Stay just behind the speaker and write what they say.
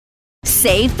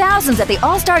Save thousands at the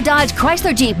All-Star Dodge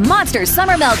Chrysler Jeep Monster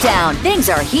Summer Meltdown. Things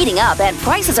are heating up and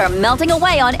prices are melting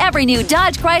away on every new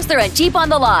Dodge, Chrysler, and Jeep on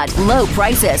the lot. Low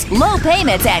prices, low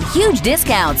payments, and huge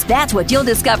discounts. That's what you'll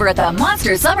discover at the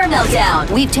Monster Summer Meltdown.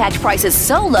 We've tagged prices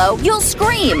so low, you'll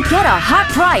scream. Get a hot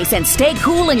price and stay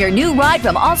cool in your new ride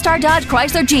from All-Star Dodge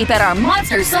Chrysler Jeep at our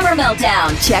Monster Summer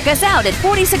Meltdown. Check us out at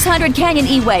 4600 Canyon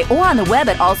E-Way or on the web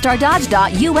at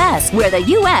allstardodge.us, where the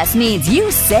US means you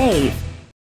save.